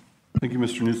 Thank you,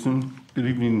 Mr. Newsom. Good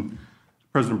evening,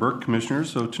 President Burke, Commissioners.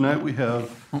 So tonight we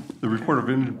have the report of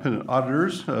independent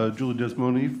auditors. Julie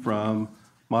Desmoni from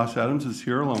Moss Adams is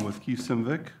here, along with Keith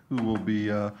Simvik, who will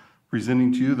be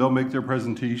presenting to you. They'll make their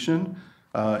presentation,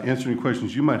 answer any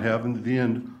questions you might have, and at the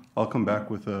end, I'll come back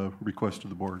with a request to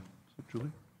the board. So, Julie?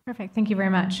 Perfect. Thank you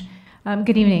very much.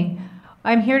 Good evening.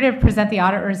 I'm here to present the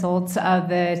audit results of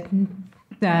the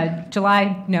June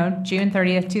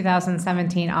 30th,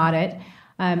 2017 audit.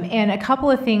 And a couple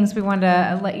of things we wanted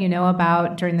to let you know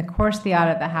about during the course of the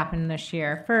audit that happened this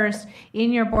year. First,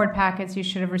 in your board packets, you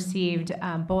should have received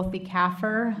both the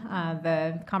CAFR,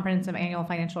 the Comprehensive Annual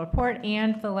Financial Report,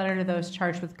 and the letter to those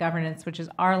charged with governance, which is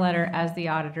our letter as the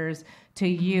auditors to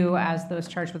you as those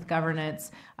charged with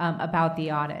governance about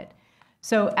the audit.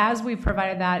 So as we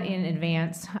provided that in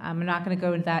advance, I'm not going to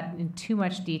go into that in too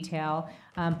much detail,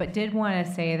 but did want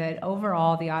to say that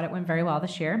overall the audit went very well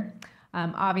this year.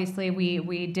 Obviously,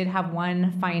 we did have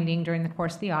one finding during the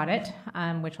course of the audit,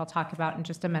 which I'll talk about in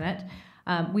just a minute.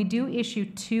 We do issue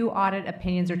two audit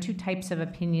opinions, or two types of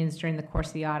opinions during the course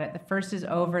of the audit. The first is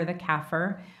over the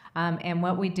CAFR, and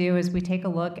what we do is we take a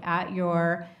look at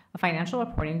your financial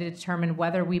reporting to determine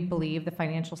whether we believe the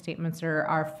financial statements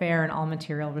are fair in all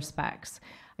material respects.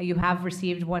 You have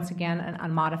received, once again, an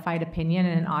unmodified opinion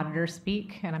in an auditor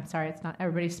speak, and I'm sorry, it's not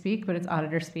everybody speak, but it's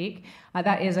auditor speak.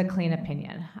 That is a clean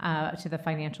opinion to the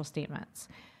financial statements.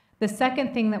 The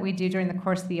second thing that we do during the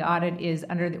course of the audit is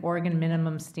under the Oregon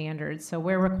minimum standards. So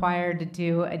we're required to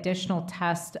do additional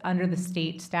tests under the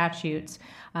state statutes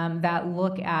that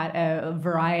look at a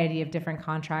variety of different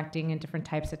contracting and different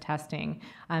types of testing,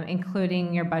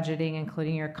 including your budgeting,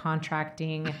 including your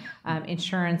contracting,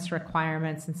 insurance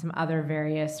requirements, and some other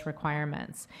various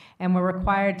requirements. And we're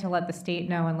required to let the state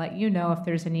know and let you know if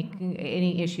there's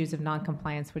any issues of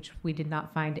noncompliance, which we did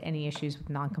not find any issues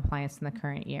with noncompliance in the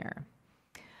current year.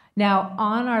 Now,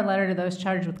 on our letter to those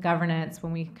charged with governance,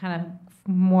 when we kind of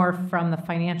morph from the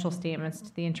financial statements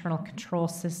to the internal control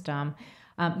system,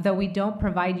 though we don't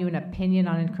provide you an opinion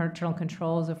on internal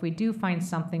controls, if we do find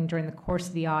something during the course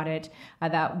of the audit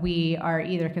that we are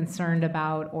either concerned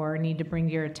about or need to bring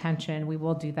to your attention, we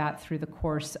will do that through the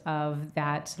course of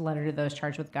that letter to those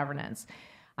charged with governance.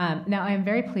 Now, I am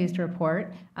very pleased to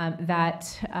report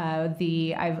that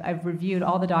I've reviewed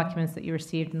all the documents that you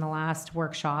received in the last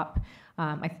workshop,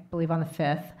 I believe on the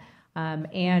 5th,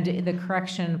 and the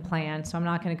correction plan, so I'm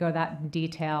not going to go that in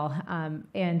detail.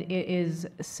 And it is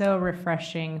so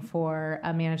refreshing for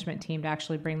a management team to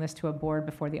actually bring this to a board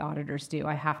before the auditors do,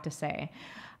 I have to say.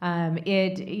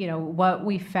 What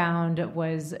we found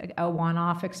was a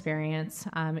one-off experience.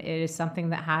 It is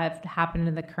something that had happened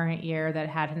in the current year that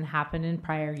hadn't happened in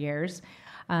prior years.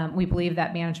 We believe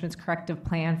that management's corrective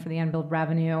plan for the unbilled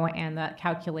revenue and that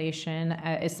calculation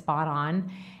is spot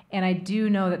on. And I do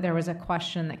know that there was a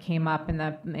question that came up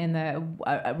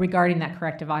regarding that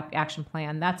corrective action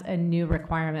plan. That's a new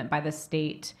requirement by the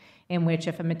state, in which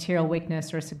if a material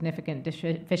weakness or a significant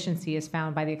deficiency is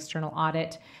found by the external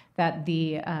audit, that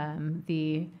the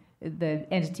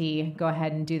the entity go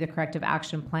ahead and do the corrective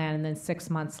action plan, and then 6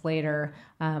 months later,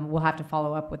 we'll have to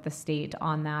follow up with the state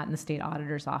on that in the state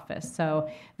auditor's office. So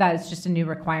that is just a new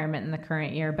requirement in the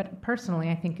current year. But personally,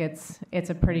 I think it's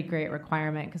a pretty great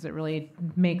requirement because it really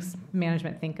makes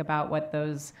management think about what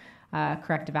those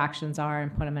corrective actions are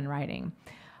and put them in writing.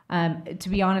 To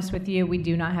be honest with you, we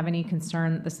do not have any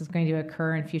concern that this is going to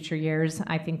occur in future years.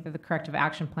 I think that the corrective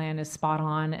action plan is spot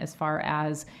on as far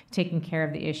as taking care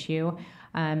of the issue.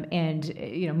 And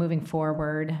moving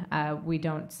forward, we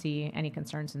don't see any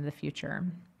concerns in the future.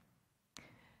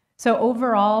 So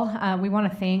overall, we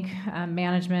want to thank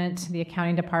management, the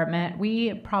accounting department.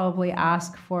 We probably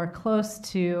ask for close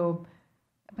to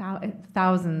about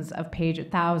thousands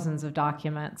of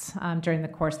documents during the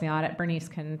course of the audit. Bernice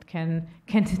can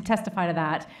testify to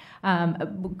that.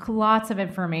 Lots of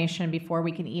information before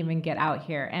we can even get out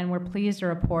here. And we're pleased to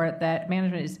report that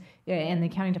management and the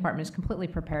accounting department is completely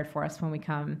prepared for us when we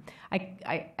come.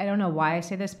 I don't know why I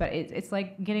say this, but it's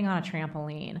like getting on a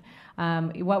trampoline.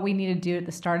 What we need to do at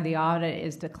the start of the audit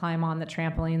is to climb on the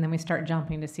trampoline, then we start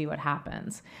jumping to see what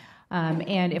happens.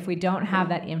 And if we don't have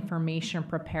that information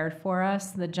prepared for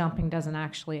us, the jumping doesn't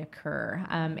actually occur.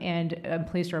 And I'm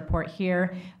pleased to report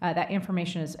here that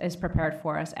information is prepared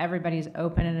for us. Everybody's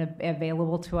open and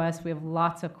available to us. We have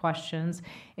lots of questions.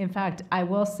 In fact, I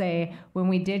will say when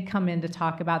we did come in to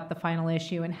talk about the final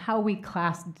issue and how we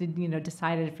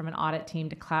decided from an audit team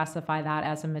to classify that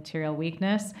as a material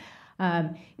weakness,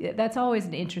 that's always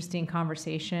an interesting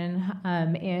conversation.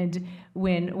 And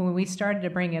when we started to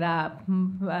bring it up,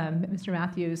 Mr.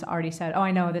 Matthews already said, oh,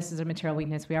 I know this is a material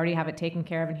weakness. We already have it taken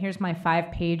care of. And here's my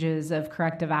 5 pages of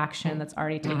corrective action that's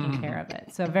already taken care of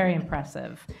it. So very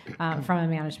impressive from a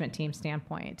management team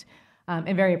standpoint,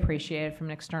 and very appreciated from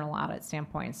an external audit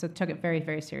standpoint. So took it very,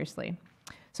 very seriously.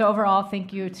 So overall,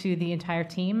 thank you to the entire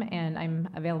team, and I'm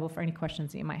available for any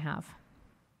questions that you might have.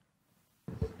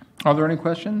 Are there any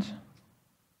questions?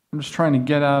 I'm just trying to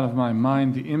get out of my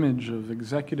mind the image of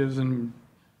executives in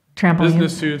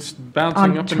business suits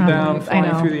bouncing up and down,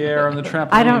 flying through the air on the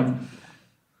trampoline.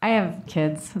 I have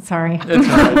kids, sorry. It's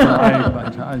all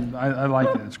right. I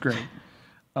like it. It's great.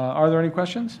 Are there any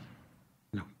questions?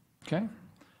 No. Okay.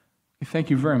 Thank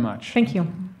you very much. Thank you.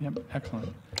 Yep,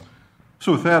 excellent.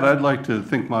 So with that, I'd like to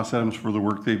thank Moss Adams for the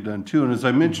work they've done too. And as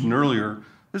I mentioned earlier,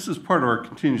 this is part of our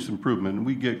continuous improvement, and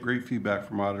we get great feedback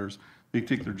from auditors. They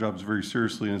take their jobs very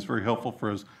seriously, and it's very helpful for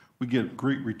us. We get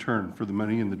great return for the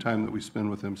money and the time that we spend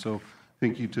with them. So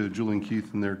thank you to Julie and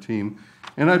Keith and their team.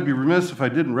 And I'd be remiss if I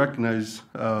didn't recognize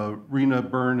Rena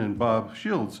Byrne and Bob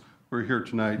Shields, who are here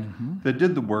tonight, that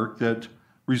did the work that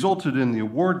resulted in the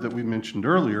award that we mentioned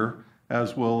earlier,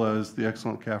 as well as the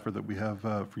excellent CAFR that we have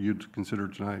for you to consider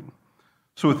tonight.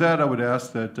 So with that, I would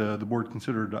ask that the board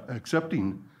consider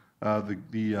accepting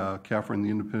the CAFR and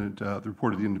the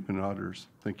report of the independent auditors.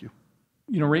 Thank you.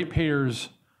 Ratepayers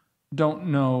don't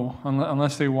know,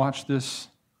 unless they watch this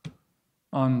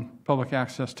on public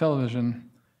access television,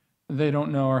 they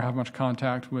don't know or have much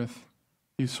contact with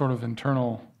these sort of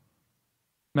internal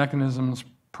mechanisms,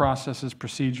 processes,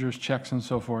 procedures, checks, and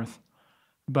so forth.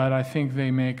 But I think they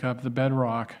make up the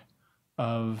bedrock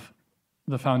of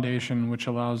the foundation, which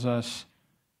allows us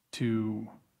to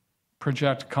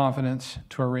project confidence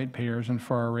to our ratepayers and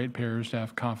for our ratepayers to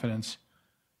have confidence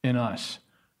in us.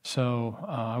 So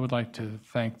I would like to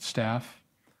thank staff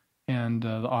and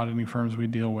the auditing firms we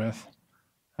deal with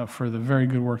for the very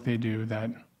good work they do that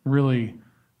really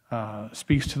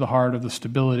speaks to the heart of the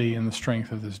stability and the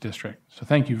strength of this district. So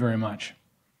thank you very much.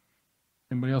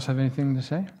 Anybody else have anything to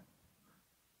say?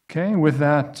 Okay, with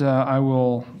that, I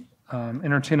will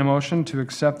entertain a motion to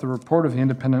accept the report of the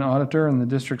independent auditor and the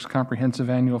district's comprehensive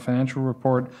annual financial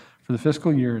report for the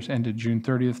fiscal years ended June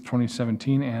 30th,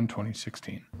 2017 and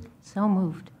 2016. So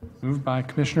moved. Moved by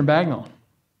Commissioner Bagnall.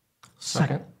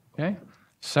 Second. Okay.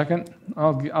 Second,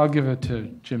 I'll give it to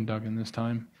Jim Duggan this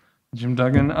time. Jim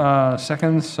Duggan,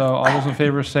 seconds. So all those in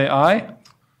favor say aye.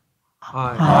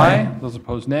 Aye. Aye. Those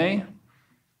opposed, nay.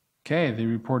 Okay, the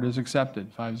report is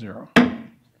accepted, 5-0.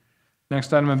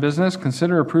 Next item of business,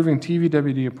 consider approving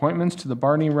TVWD appointments to the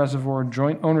Barney Reservoir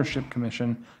Joint Ownership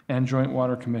Commission and Joint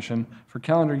Water Commission for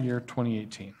calendar year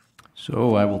 2018.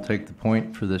 So I will take the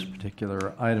point for this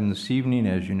particular item this evening.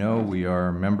 As you know, we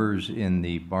are members in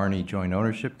the Barney Joint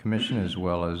Ownership Commission as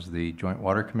well as the Joint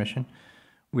Water Commission.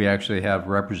 We actually have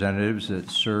representatives that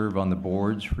serve on the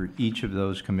boards for each of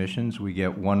those commissions. We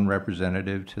get 1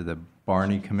 representative to the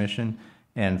Barney Commission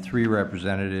and 3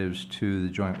 representatives to the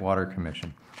Joint Water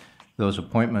Commission. Those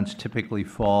appointments typically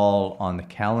fall on the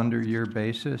calendar year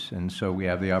basis, and so we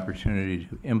have the opportunity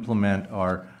to implement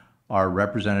our are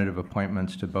representative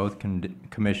appointments to both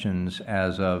commissions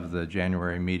as of the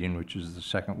January meeting, which is the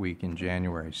second week in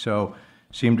January. So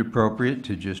seemed appropriate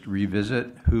to just revisit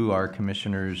who our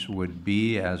commissioners would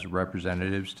be as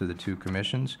representatives to the two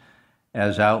commissions.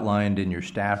 As outlined in your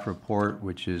staff report,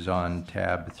 which is on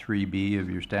tab 3B of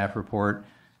your staff report,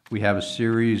 we have a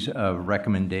series of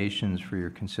recommendations for your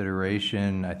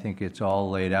consideration. I think it's all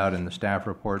laid out in the staff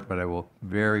report, but I will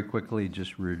very quickly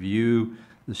just review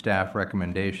the staff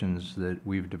recommendations that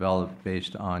we've developed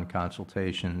based on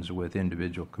consultations with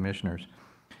individual commissioners.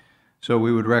 So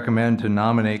we would recommend to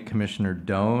nominate Commissioner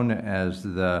Doan as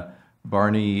the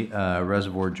Barney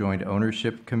Reservoir Joint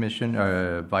Ownership Commission,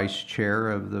 Vice Chair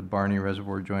of the Barney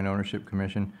Reservoir Joint Ownership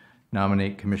Commission,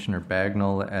 nominate Commissioner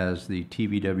Bagnell as the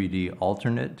TVWD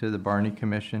alternate to the Barney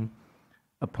Commission,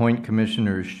 appoint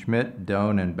Commissioners Schmidt,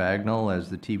 Doan, and Bagnell as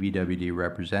the TVWD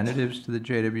representatives to the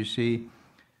JWC,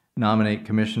 nominate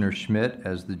Commissioner Schmidt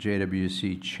as the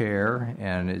JWC Chair,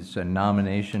 and it's a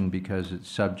nomination because it's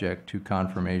subject to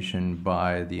confirmation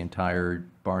by the entire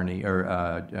Barney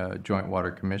Joint Water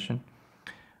Commission.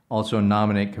 Also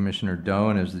nominate Commissioner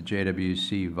Doan as the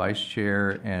JWC Vice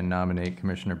Chair and nominate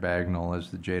Commissioner Bagnell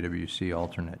as the JWC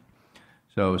alternate.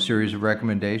 So a series of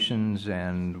recommendations,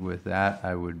 and with that,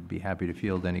 I would be happy to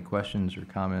field any questions or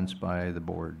comments by the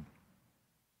board.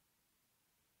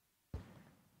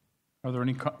 Are there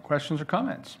any questions or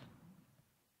comments?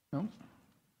 No?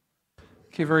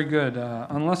 Okay, very good.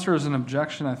 Unless there is an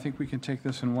objection, I think we can take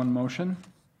this in one motion.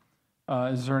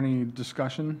 Is there any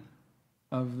discussion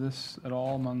of this at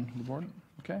all among the board?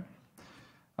 Okay.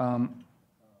 Go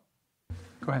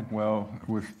ahead. Well,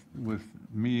 with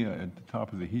me at the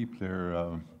top of the heap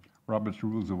there, Robert's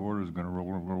Rules of Order is going to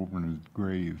roll over in his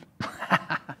grave.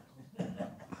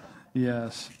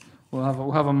 Yes.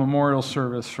 We'll have a memorial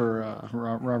service for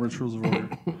Robert's Rules of Order.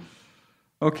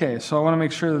 Okay, so I want to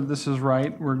make sure that this is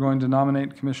right. We're going to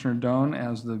nominate Commissioner Doan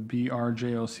as the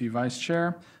BRJOC Vice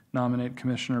Chair, nominate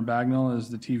Commissioner Bagnell as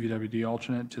the TVWD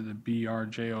alternate to the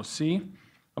BRJOC,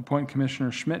 appoint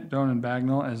Commissioner Schmidt, Doan, and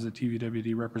Bagnell as the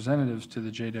TVWD representatives to the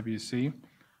JWC,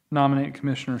 nominate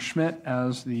Commissioner Schmidt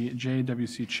as the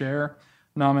JWC Chair,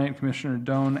 nominate Commissioner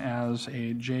Doan as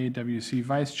a JWC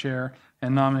Vice Chair,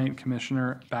 and nominate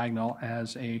Commissioner Bagnell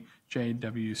as a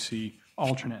JWC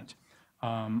alternate.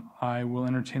 I will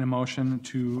entertain a motion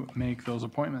to make those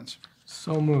appointments.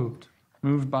 So moved.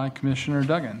 Moved by Commissioner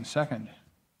Duggan. Second.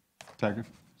 Second.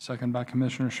 Second by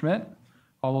Commissioner Schmidt.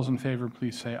 All those in favor,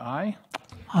 please say aye.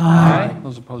 Aye.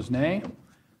 Those opposed, nay.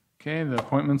 Okay, the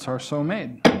appointments are so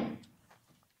made.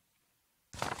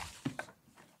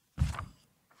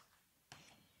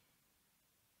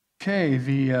 Okay,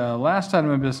 the last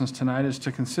item of business tonight is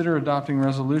to consider adopting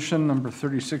resolution number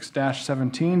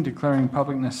 36-17, declaring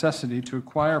public necessity to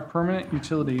acquire permanent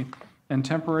utility and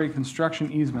temporary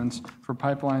construction easements for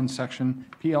pipeline section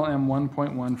PLM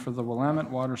 1.1 for the Willamette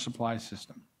Water Supply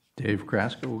System. Dave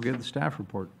Kraska will give the staff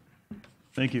report.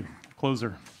 Thank you.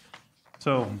 Closer.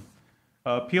 So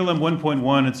PLM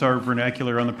 1.1, it's our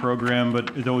vernacular on the program,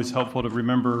 but it's always helpful to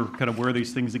remember kind of where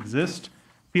these things exist.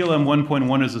 PLM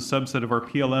 1.1 is a subset of our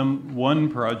PLM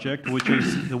 1 project, which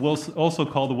is also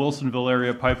called the Wilsonville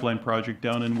Area Pipeline Project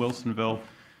down in Wilsonville.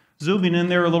 Zooming in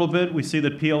there a little bit, we see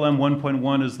that PLM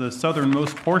 1.1 is the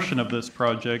southernmost portion of this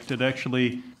project. It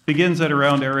actually begins at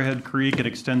around Arrowhead Creek. It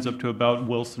extends up to about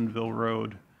Wilsonville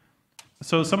Road.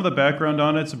 So some of the background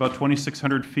on it, it's about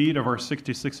 2,600 feet of our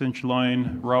 66-inch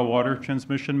line raw water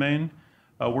transmission main.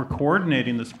 We're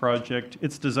coordinating this project,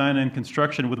 its design and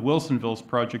construction, with Wilsonville's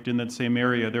project in that same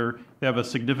area. They have a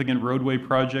significant roadway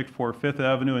project for 5th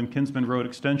Avenue and Kinsman Road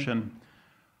extension.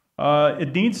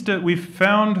 We've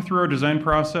found through our design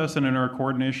process and in our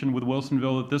coordination with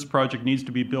Wilsonville that this project needs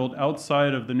to be built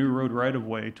outside of the new road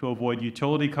right-of-way to avoid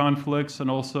utility conflicts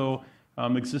and also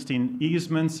existing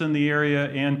easements in the area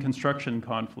and construction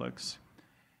conflicts.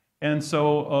 And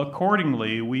so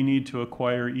accordingly, we need to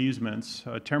acquire easements,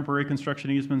 temporary construction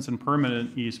easements and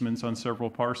permanent easements on several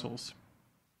parcels.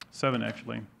 7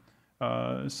 actually.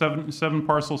 Seven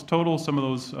parcels total, some of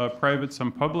those private,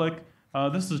 some public.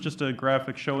 This is just a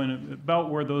graphic showing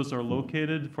about where those are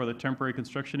located for the temporary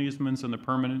construction easements and the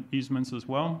permanent easements as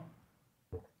well.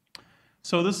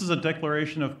 So this is a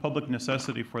declaration of public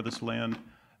necessity for this land.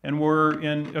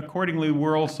 And accordingly,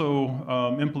 we're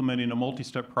also implementing a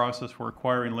multi-step process for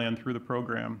acquiring land through the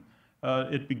program.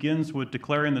 It begins with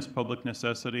declaring this public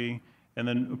necessity, and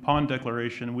then upon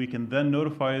declaration, we can then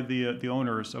notify the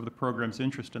owners of the program's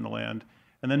interest in the land,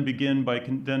 and then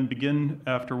begin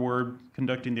afterward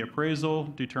conducting the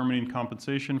appraisal, determining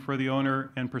compensation for the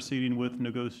owner, and proceeding with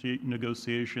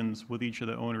negotiations with each of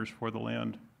the owners for the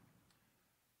land.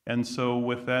 And so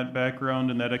with that background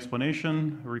and that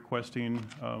explanation, requesting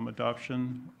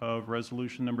adoption of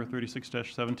resolution number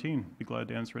 36-17. Be glad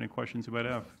to answer any questions you might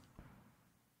have.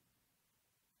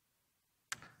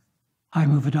 I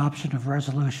move adoption of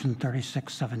resolution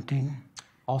 3617.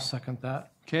 I'll second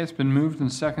that. Okay, it's been moved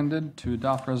and seconded to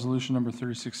adopt resolution number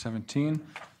 3617,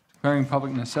 declaring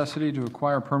public necessity to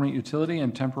acquire permanent utility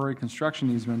and temporary construction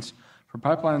easements for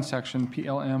pipeline section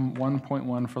PLM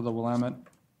 1.1 for the Willamette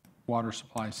water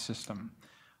supply system.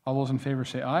 All those in favor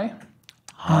say aye.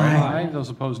 Aye. Those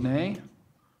opposed, nay.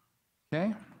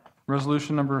 Okay,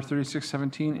 resolution number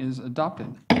 3617 is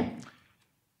adopted.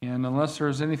 And unless there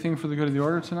is anything for the good of the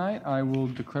order tonight, I will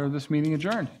declare this meeting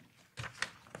adjourned.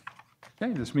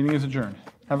 Okay, this meeting is adjourned.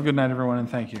 Have a good night, everyone, and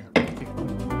thank you.